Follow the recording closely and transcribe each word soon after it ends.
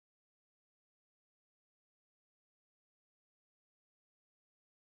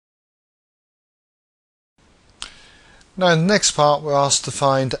Now in the next part we're asked to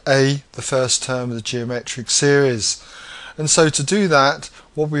find a, the first term of the geometric series. And so to do that,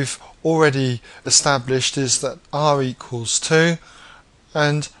 what we've already established is that r equals 2,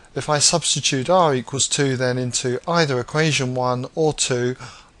 and if I substitute r equals 2 then into either equation 1 or 2,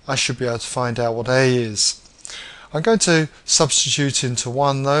 I should be able to find out what a is. I'm going to substitute into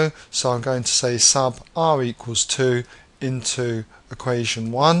 1 though, so I'm going to say sub r equals 2 into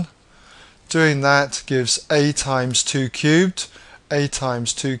equation 1. Doing that gives a times 2 cubed. A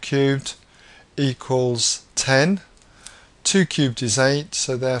times 2 cubed equals 10. 2 cubed is 8,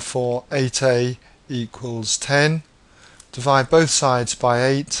 so therefore 8a equals 10. Divide both sides by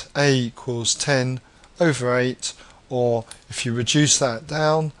 8, a equals 10 over 8, or if you reduce that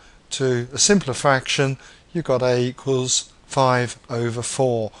down to a simpler fraction, you've got a equals 5 over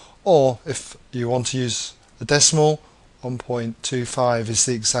 4, or if you want to use a decimal, 1.25 is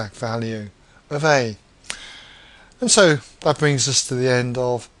the exact value of a. And so that brings us to the end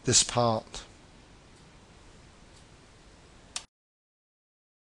of this part.